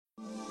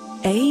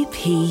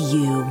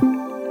APU.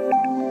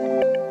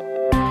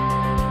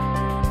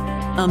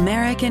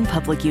 American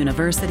Public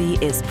University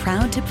is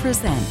proud to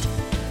present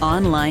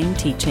Online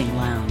Teaching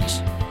Lounge.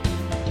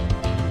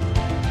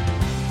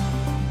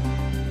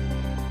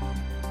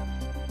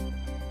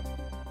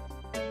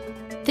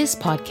 This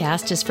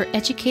podcast is for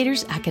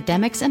educators,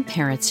 academics, and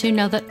parents who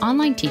know that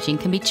online teaching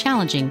can be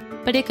challenging,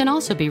 but it can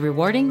also be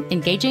rewarding,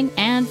 engaging,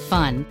 and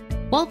fun.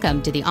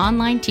 Welcome to the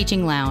Online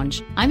Teaching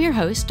Lounge. I'm your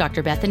host,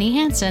 Dr. Bethany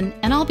Hansen,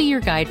 and I'll be your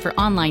guide for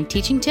online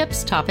teaching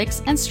tips,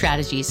 topics, and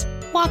strategies.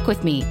 Walk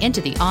with me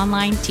into the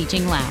Online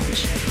Teaching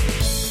Lounge.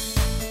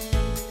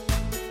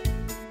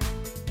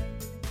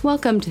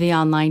 Welcome to the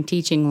Online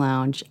Teaching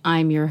Lounge.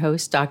 I'm your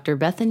host, Dr.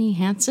 Bethany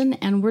Hansen,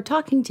 and we're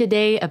talking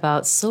today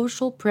about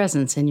social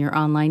presence in your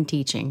online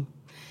teaching.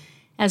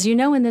 As you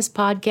know, in this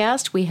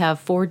podcast, we have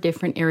 4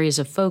 different areas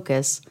of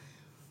focus.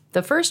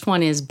 The first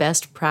one is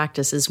best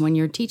practices when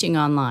you're teaching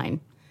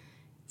online.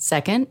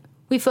 Second,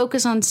 we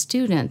focus on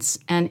students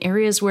and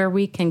areas where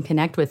we can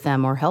connect with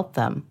them or help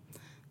them.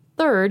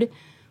 Third,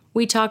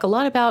 we talk a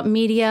lot about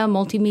media,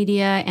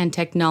 multimedia, and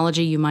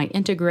technology you might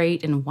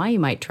integrate and why you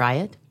might try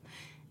it.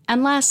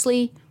 And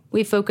lastly,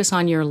 we focus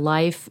on your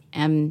life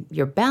and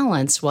your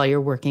balance while you're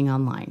working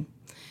online.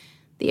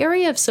 The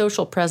area of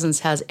social presence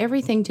has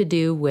everything to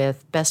do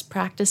with best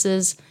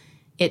practices.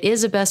 It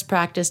is a best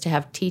practice to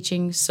have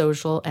teaching,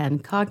 social,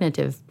 and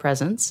cognitive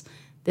presence.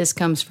 This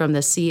comes from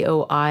the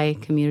COI,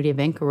 Community of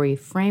Inquiry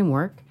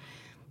framework.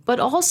 But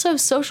also,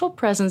 social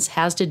presence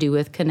has to do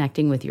with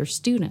connecting with your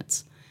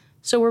students.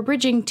 So we're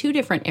bridging 2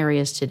 different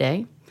areas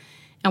today.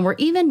 And we're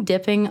even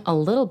dipping a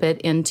little bit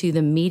into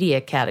the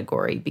media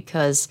category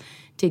because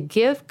to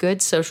give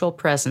good social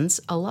presence,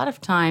 a lot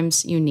of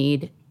times you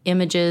need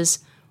images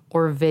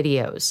or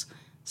videos.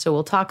 So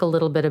we'll talk a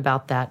little bit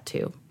about that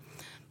too.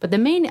 But the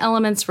main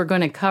elements we're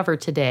going to cover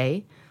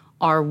today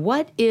are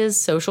what is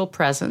social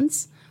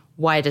presence,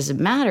 why does it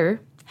matter,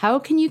 how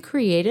can you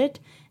create it,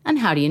 and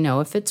how do you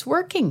know if it's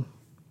working?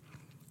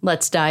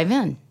 Let's dive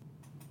in.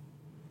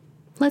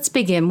 Let's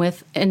begin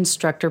with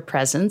instructor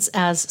presence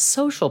as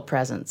social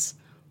presence.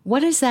 What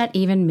does that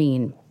even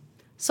mean?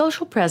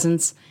 Social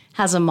presence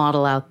has a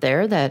model out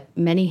there that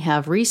many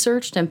have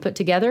researched and put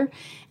together,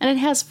 and it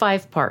has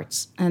 5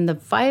 parts. And the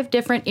 5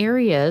 different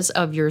areas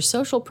of your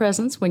social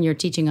presence when you're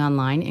teaching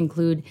online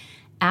include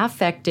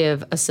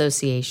affective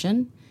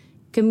association,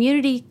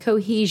 community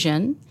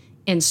cohesion,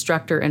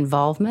 instructor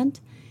involvement,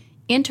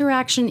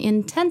 interaction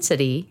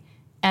intensity,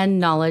 and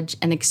knowledge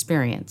and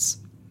experience.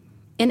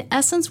 In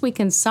essence, we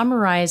can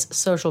summarize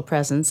social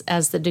presence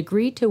as the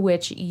degree to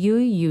which you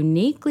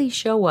uniquely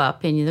show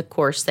up in the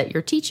course that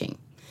you're teaching.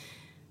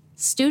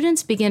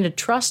 Students begin to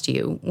trust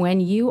you when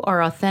you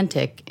are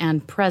authentic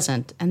and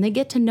present, and they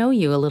get to know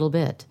you a little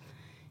bit.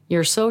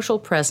 Your social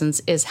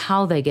presence is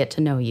how they get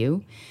to know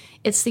you.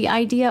 It's the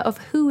idea of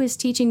who is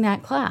teaching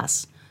that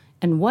class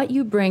and what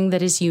you bring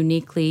that is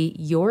uniquely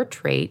your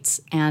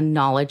traits and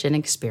knowledge and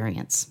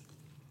experience.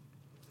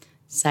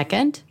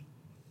 Second,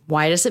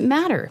 why does it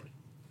matter?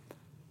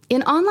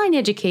 In online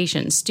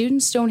education,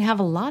 students don't have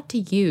a lot to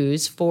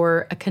use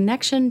for a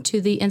connection to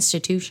the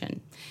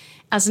institution.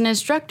 As an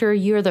instructor,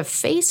 you're the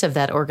face of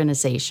that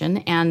organization,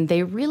 and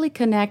they really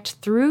connect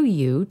through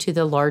you to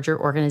the larger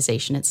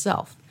organization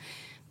itself.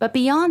 But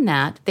beyond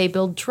that, they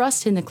build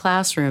trust in the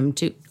classroom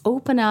to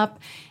open up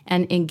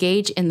and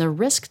engage in the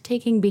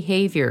risk-taking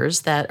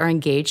behaviors that are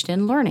engaged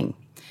in learning.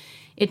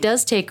 It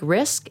does take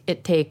risk.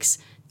 It takes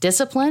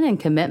discipline and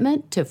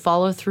commitment to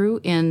follow through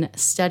in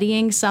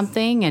studying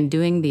something and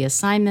doing the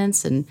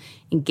assignments and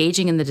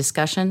engaging in the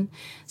discussion.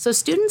 So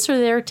students are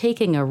there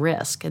taking a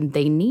risk, and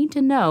they need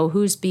to know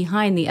who's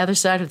behind the other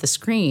side of the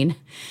screen.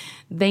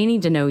 They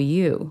need to know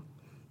you.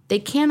 They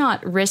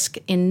cannot risk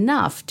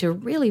enough to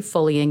really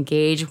fully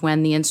engage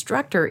when the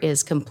instructor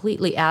is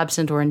completely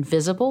absent or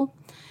invisible.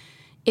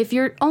 If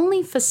you're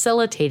only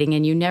facilitating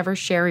and you never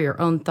share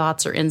your own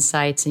thoughts or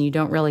insights and you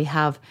don't really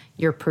have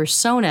your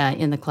persona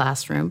in the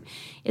classroom,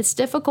 it's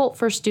difficult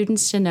for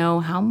students to know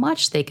how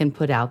much they can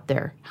put out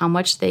there, how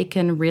much they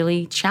can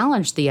really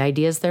challenge the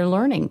ideas they're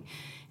learning,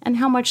 and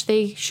how much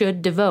they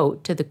should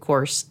devote to the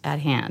course at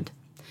hand.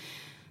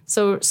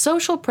 So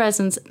social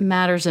presence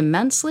matters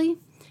immensely.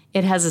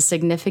 It has a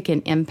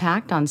significant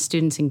impact on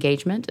students'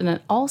 engagement, and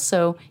it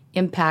also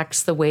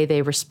impacts the way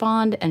they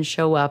respond and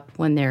show up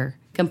when they're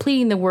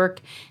completing the work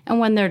and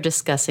when they're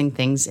discussing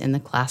things in the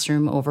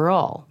classroom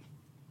overall.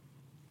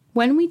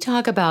 When we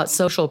talk about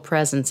social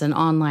presence and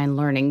online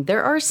learning,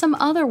 there are some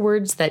other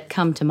words that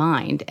come to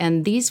mind,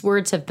 and these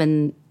words have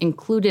been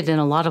included in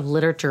a lot of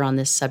literature on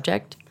this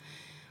subject.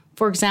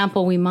 For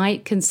example, we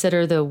might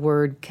consider the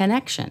word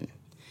connection.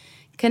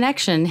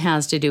 Connection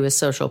has to do with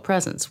social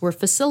presence. We're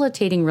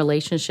facilitating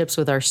relationships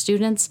with our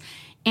students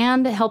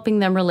and helping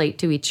them relate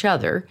to each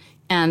other.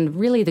 And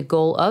really the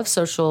goal of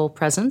social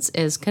presence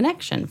is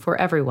connection for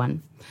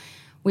everyone.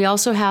 We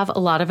also have a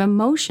lot of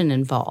emotion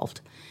involved.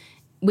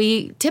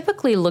 We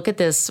typically look at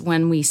this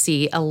when we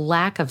see a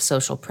lack of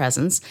social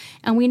presence,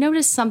 and we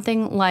notice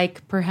something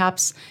like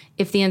perhaps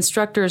if the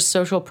instructor's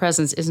social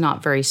presence is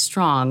not very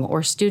strong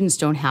or students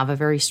don't have a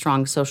very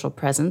strong social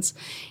presence,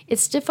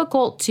 it's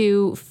difficult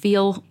to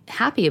feel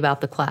happy about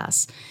the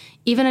class.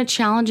 Even a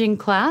challenging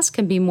class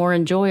can be more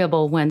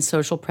enjoyable when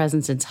social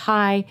presence is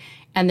high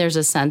and there's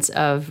a sense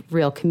of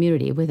real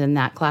community within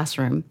that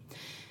classroom.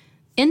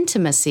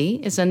 Intimacy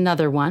is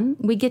another one.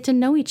 We get to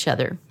know each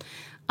other.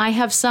 I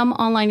have some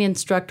online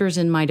instructors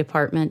in my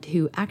department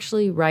who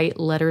actually write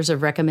letters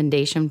of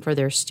recommendation for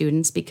their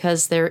students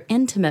because they're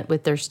intimate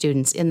with their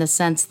students in the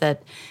sense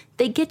that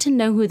they get to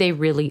know who they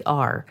really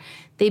are.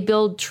 They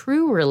build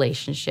true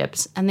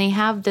relationships, and they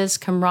have this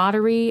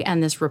camaraderie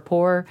and this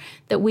rapport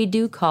that we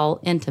do call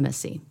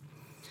intimacy.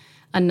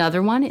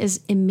 Another one is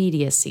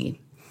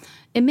immediacy.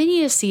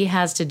 Immediacy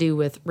has to do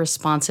with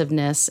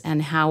responsiveness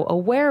and how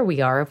aware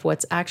we are of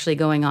what's actually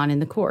going on in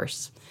the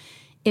course.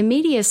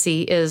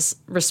 Immediacy is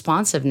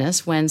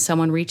responsiveness when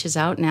someone reaches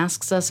out and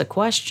asks us a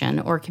question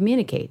or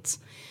communicates.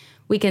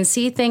 We can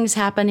see things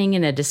happening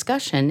in a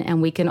discussion,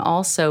 and we can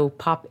also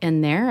pop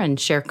in there and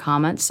share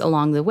comments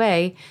along the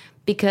way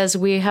because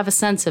we have a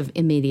sense of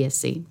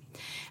immediacy.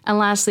 And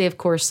lastly, of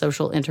course,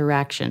 social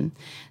interaction.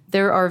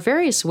 There are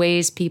various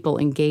ways people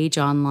engage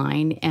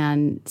online,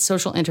 and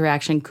social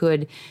interaction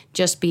could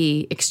just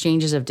be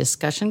exchanges of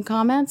discussion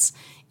comments.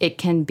 It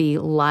can be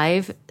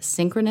live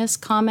synchronous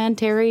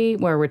commentary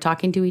where we're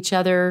talking to each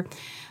other,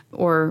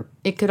 or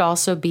it could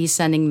also be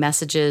sending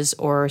messages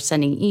or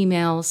sending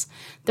emails.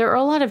 There are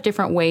a lot of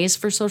different ways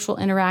for social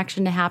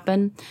interaction to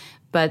happen,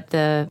 but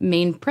the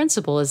main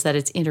principle is that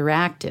it's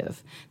interactive.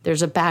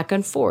 There's a back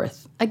and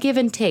forth, a give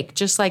and take,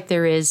 just like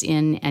there is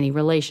in any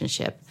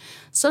relationship.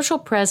 Social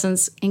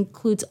presence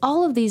includes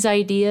all of these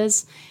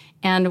ideas,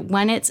 and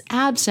when it's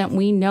absent,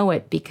 we know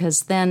it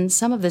because then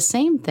some of the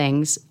same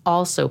things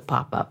also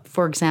pop up.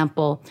 For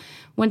example,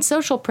 when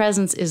social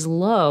presence is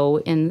low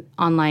in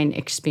online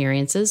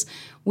experiences,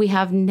 we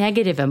have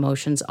negative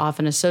emotions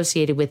often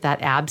associated with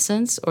that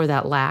absence or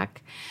that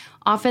lack.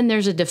 Often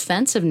there's a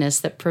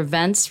defensiveness that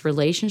prevents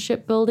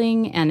relationship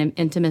building and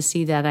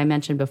intimacy that I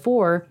mentioned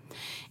before.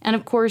 And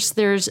of course,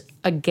 there's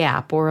a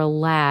gap or a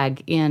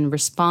lag in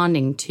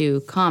responding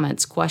to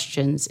comments,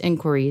 questions,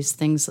 inquiries,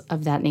 things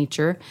of that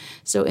nature.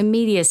 So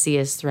immediacy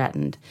is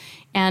threatened.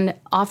 And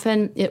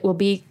often it will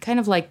be kind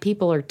of like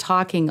people are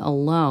talking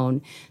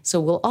alone. So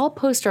we'll all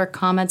post our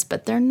comments,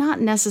 but they're not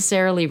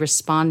necessarily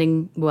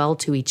responding well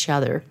to each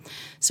other.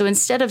 So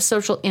instead of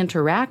social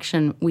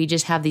interaction, we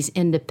just have these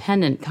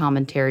independent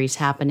commentaries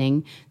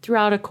happening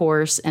throughout a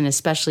course and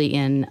especially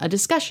in a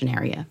discussion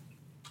area.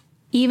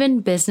 Even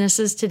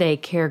businesses today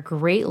care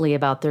greatly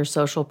about their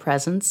social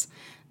presence.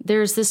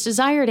 There's this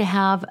desire to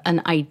have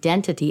an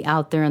identity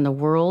out there in the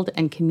world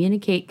and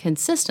communicate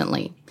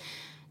consistently.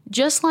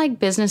 Just like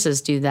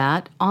businesses do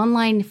that,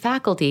 online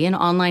faculty and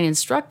online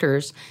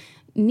instructors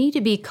need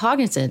to be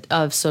cognizant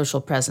of social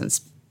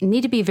presence,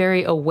 need to be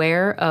very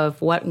aware of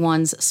what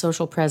one's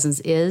social presence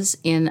is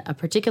in a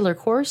particular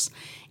course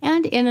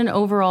and in an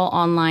overall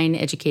online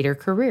educator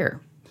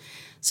career.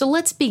 So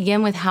let's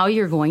begin with how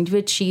you're going to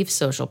achieve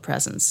social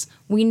presence.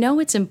 We know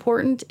it's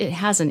important, it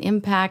has an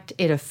impact,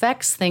 it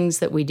affects things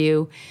that we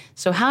do.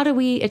 So how do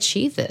we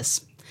achieve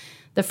this?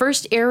 The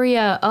first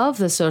area of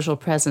the social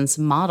presence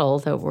model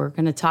that we're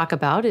going to talk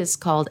about is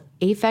called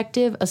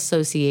affective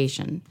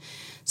association.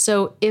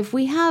 So if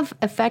we have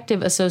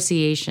effective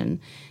association,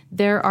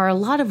 there are a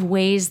lot of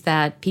ways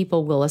that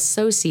people will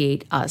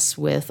associate us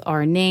with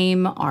our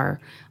name, our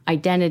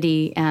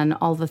identity, and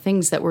all the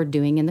things that we're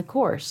doing in the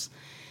course.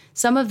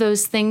 Some of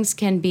those things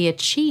can be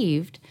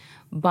achieved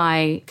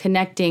by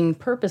connecting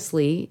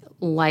purposely,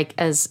 like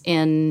as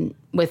in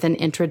with an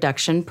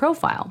introduction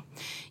profile.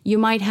 You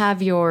might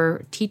have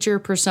your teacher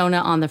persona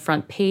on the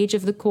front page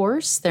of the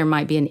course. There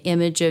might be an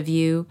image of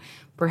you,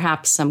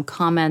 perhaps some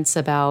comments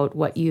about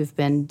what you've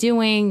been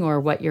doing or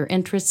what your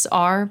interests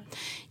are.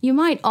 You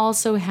might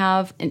also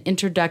have an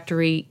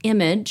introductory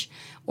image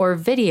or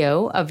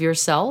video of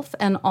yourself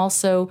and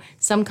also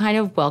some kind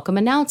of welcome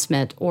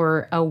announcement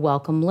or a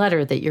welcome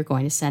letter that you're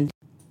going to send.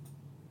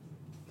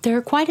 There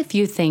are quite a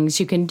few things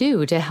you can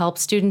do to help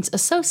students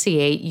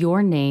associate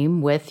your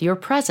name with your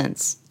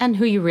presence and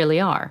who you really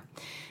are.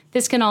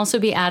 This can also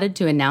be added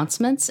to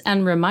announcements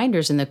and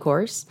reminders in the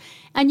course,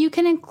 and you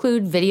can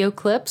include video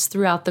clips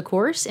throughout the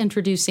course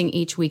introducing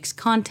each week's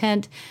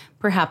content,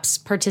 perhaps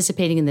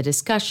participating in the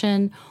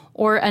discussion,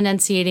 or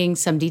enunciating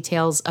some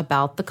details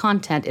about the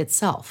content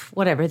itself,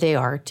 whatever they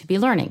are to be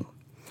learning.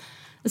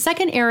 The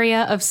second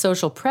area of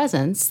social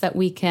presence that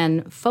we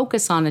can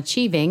focus on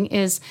achieving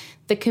is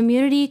the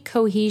community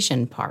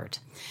cohesion part.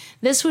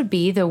 This would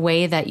be the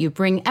way that you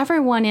bring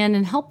everyone in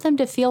and help them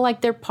to feel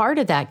like they're part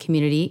of that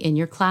community in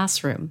your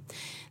classroom.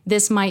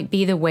 This might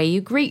be the way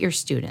you greet your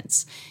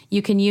students.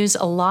 You can use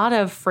a lot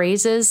of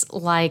phrases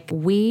like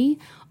we,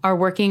 are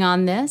working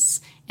on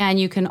this. And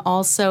you can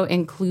also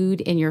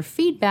include in your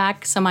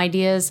feedback some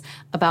ideas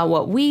about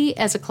what we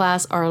as a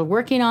class are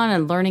working on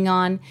and learning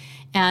on,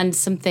 and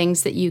some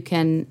things that you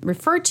can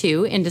refer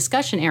to in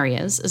discussion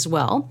areas as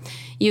well.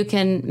 You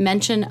can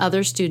mention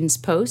other students'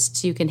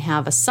 posts. You can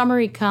have a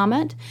summary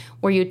comment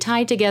where you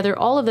tie together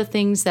all of the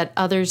things that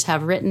others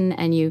have written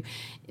and you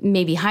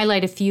maybe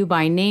highlight a few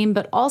by name,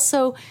 but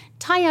also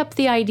tie up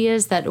the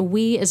ideas that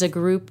we as a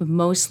group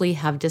mostly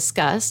have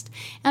discussed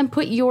and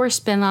put your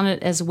spin on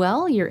it as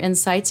well, your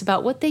insights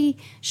about what they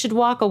should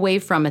walk away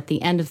from at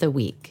the end of the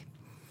week.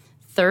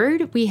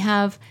 Third, we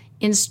have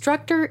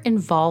instructor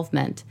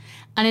involvement.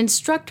 An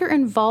instructor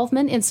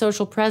involvement in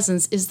social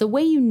presence is the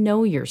way you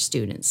know your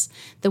students,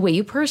 the way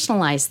you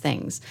personalize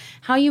things,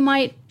 how you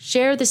might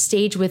share the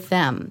stage with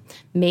them.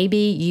 Maybe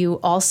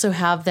you also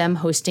have them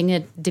hosting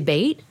a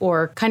debate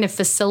or kind of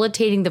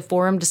facilitating the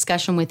forum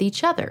discussion with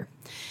each other.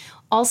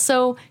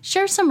 Also,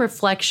 share some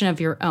reflection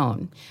of your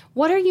own.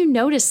 What are you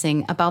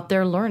noticing about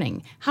their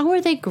learning? How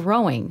are they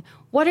growing?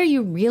 What are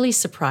you really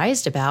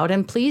surprised about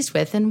and pleased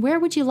with, and where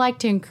would you like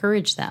to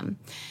encourage them?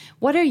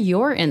 What are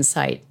your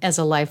insights as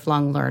a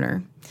lifelong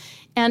learner?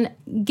 And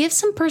give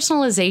some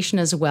personalization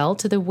as well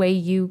to the way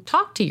you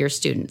talk to your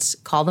students.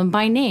 Call them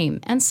by name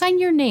and sign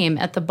your name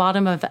at the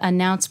bottom of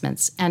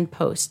announcements and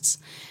posts.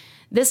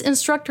 This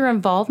instructor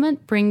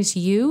involvement brings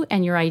you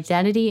and your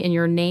identity and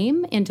your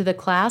name into the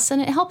class,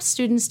 and it helps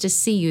students to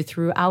see you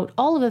throughout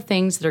all of the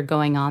things that are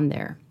going on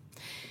there.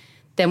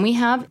 Then we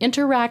have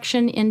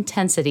interaction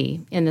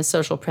intensity in the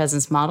social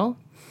presence model.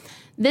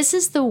 This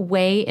is the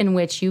way in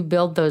which you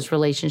build those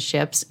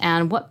relationships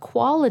and what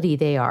quality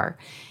they are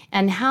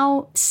and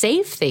how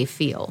safe they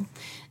feel.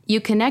 You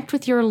connect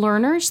with your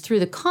learners through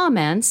the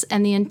comments,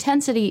 and the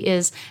intensity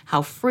is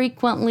how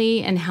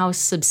frequently and how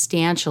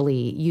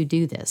substantially you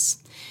do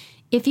this.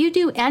 If you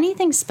do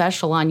anything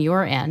special on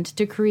your end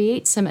to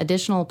create some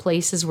additional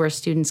places where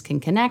students can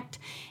connect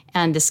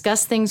and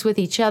discuss things with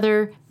each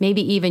other,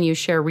 maybe even you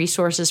share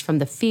resources from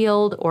the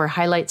field or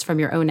highlights from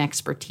your own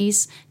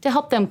expertise to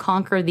help them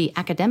conquer the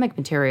academic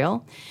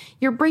material,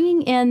 you're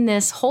bringing in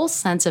this whole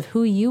sense of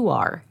who you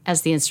are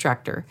as the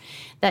instructor.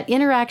 That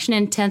interaction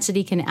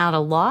intensity can add a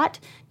lot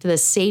to the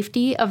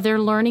safety of their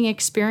learning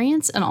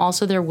experience and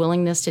also their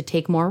willingness to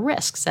take more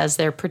risks as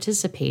they're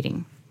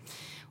participating.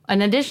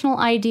 An additional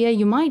idea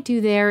you might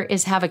do there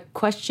is have a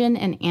question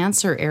and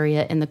answer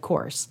area in the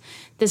course.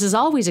 This is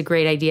always a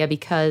great idea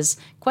because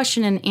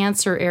question and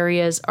answer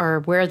areas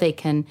are where they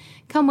can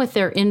come with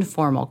their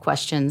informal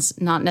questions,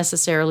 not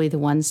necessarily the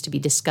ones to be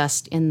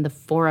discussed in the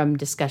forum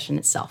discussion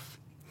itself.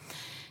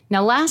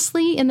 Now,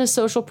 lastly, in the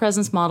social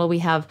presence model, we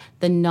have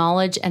the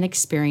knowledge and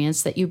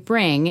experience that you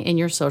bring in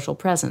your social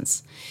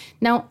presence.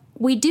 Now,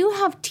 we do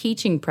have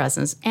teaching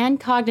presence and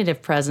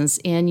cognitive presence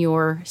in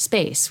your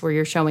space where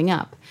you're showing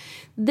up.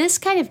 This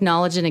kind of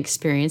knowledge and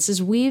experience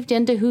is weaved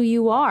into who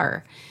you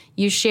are.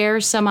 You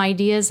share some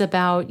ideas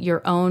about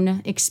your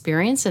own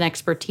experience and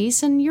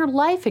expertise and your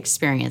life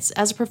experience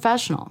as a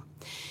professional.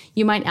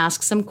 You might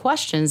ask some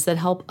questions that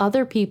help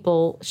other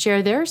people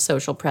share their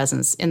social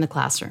presence in the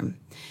classroom.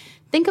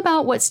 Think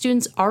about what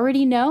students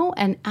already know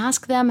and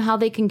ask them how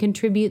they can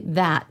contribute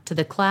that to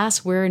the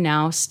class we're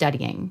now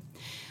studying.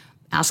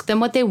 Ask them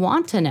what they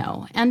want to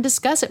know and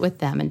discuss it with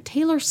them and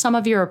tailor some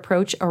of your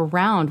approach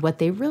around what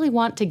they really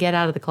want to get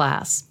out of the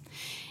class.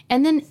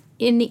 And then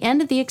in the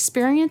end of the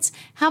experience,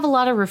 have a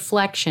lot of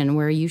reflection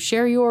where you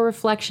share your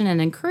reflection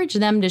and encourage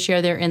them to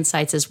share their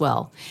insights as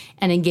well,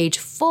 and engage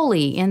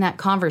fully in that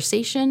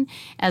conversation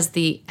as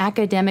the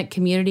academic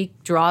community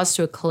draws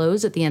to a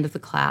close at the end of the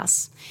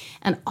class.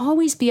 And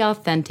always be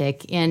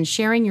authentic in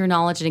sharing your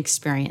knowledge and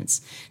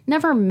experience.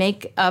 Never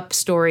make up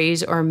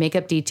stories or make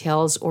up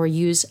details or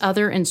use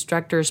other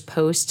instructors'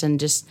 posts and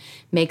just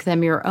make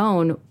them your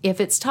own if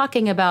it's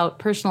talking about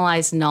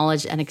personalized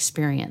knowledge and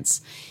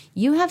experience.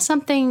 You have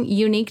something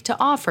unique to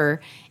offer,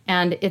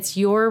 and it's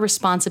your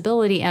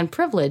responsibility and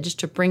privilege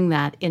to bring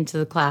that into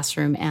the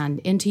classroom and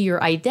into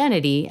your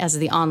identity as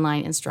the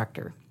online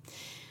instructor.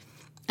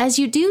 As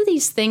you do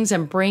these things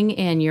and bring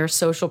in your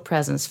social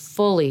presence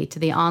fully to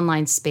the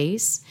online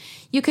space,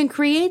 you can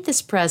create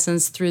this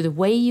presence through the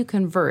way you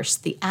converse,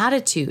 the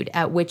attitude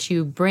at which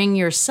you bring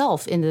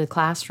yourself into the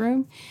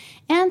classroom,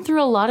 and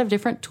through a lot of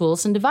different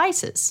tools and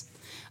devices.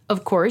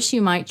 Of course,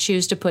 you might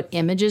choose to put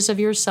images of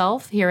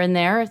yourself here and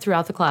there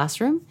throughout the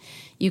classroom.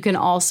 You can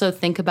also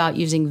think about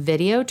using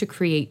video to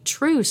create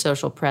true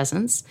social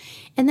presence,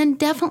 and then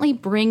definitely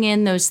bring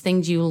in those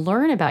things you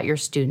learn about your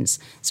students,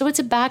 so it's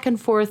a back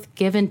and forth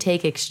give and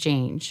take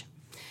exchange.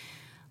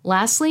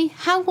 Lastly,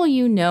 how will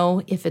you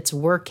know if it's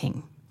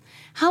working?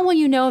 How will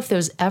you know if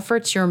those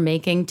efforts you're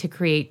making to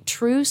create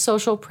true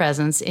social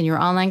presence in your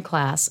online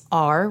class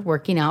are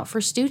working out for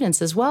students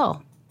as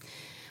well?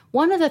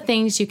 One of the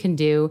things you can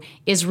do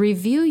is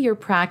review your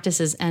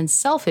practices and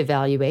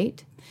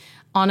self-evaluate.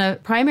 On a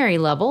primary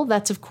level,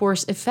 that's of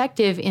course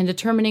effective in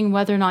determining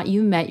whether or not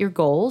you met your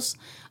goals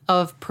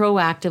of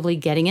proactively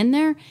getting in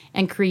there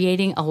and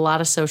creating a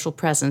lot of social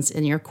presence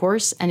in your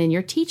course and in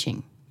your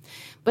teaching.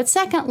 But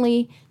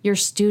secondly, your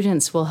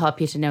students will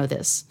help you to know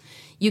this.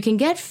 You can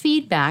get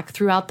feedback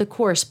throughout the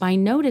course by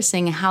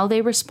noticing how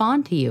they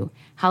respond to you,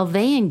 how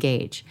they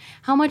engage,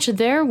 how much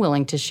they're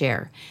willing to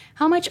share,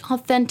 how much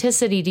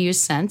authenticity do you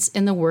sense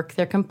in the work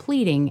they're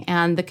completing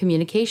and the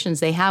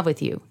communications they have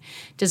with you.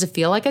 Does it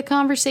feel like a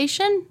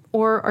conversation,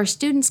 or are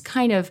students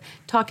kind of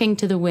talking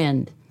to the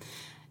wind?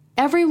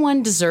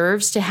 Everyone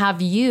deserves to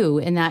have you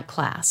in that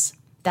class.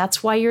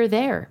 That's why you're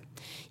there.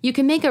 You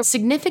can make a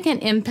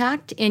significant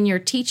impact in your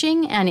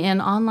teaching and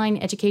in online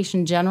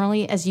education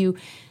generally as you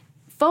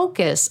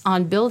focus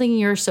on building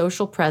your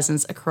social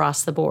presence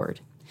across the board.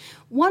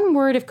 One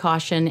word of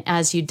caution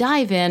as you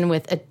dive in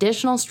with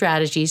additional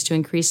strategies to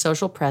increase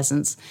social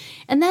presence,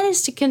 and that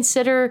is to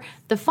consider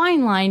the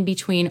fine line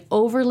between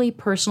overly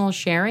personal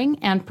sharing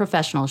and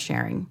professional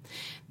sharing.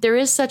 There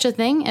is such a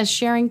thing as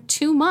sharing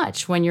too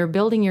much when you're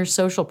building your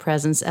social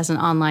presence as an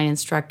online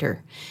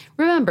instructor.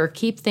 Remember,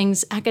 keep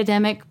things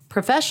academic,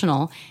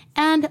 professional,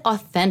 and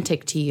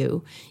authentic to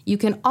you. You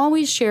can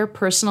always share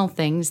personal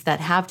things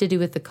that have to do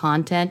with the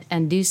content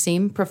and do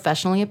seem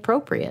professionally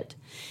appropriate.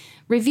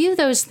 Review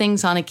those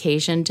things on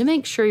occasion to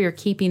make sure you're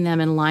keeping them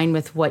in line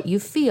with what you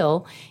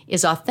feel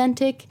is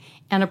authentic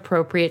and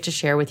appropriate to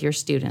share with your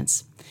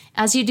students.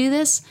 As you do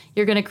this,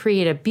 you're going to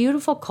create a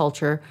beautiful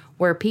culture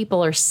where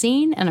people are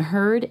seen and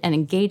heard and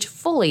engage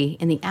fully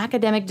in the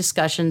academic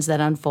discussions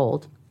that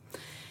unfold.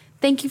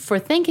 Thank you for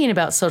thinking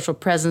about social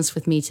presence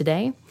with me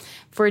today.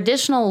 For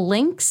additional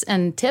links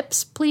and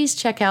tips, please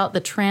check out the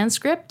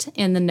transcript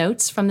in the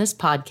notes from this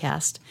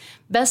podcast.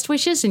 Best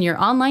wishes in your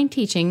online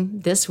teaching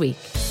this week.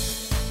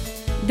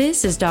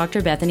 This is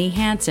Dr. Bethany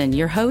Hansen,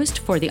 your host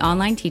for the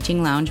Online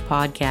Teaching Lounge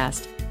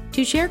podcast.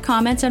 To share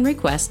comments and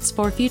requests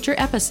for future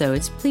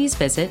episodes, please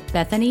visit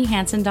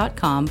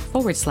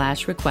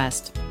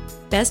bethanyhansen.com/request.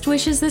 Best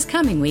wishes this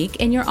coming week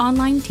in your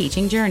online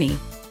teaching journey.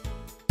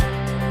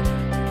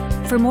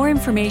 For more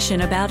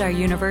information about our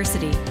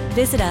university,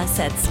 visit us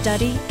at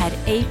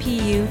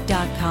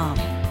study@apu.com.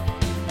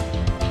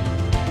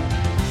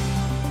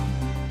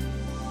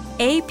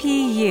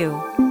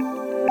 APU,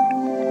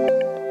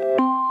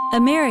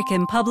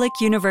 American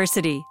Public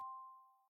University.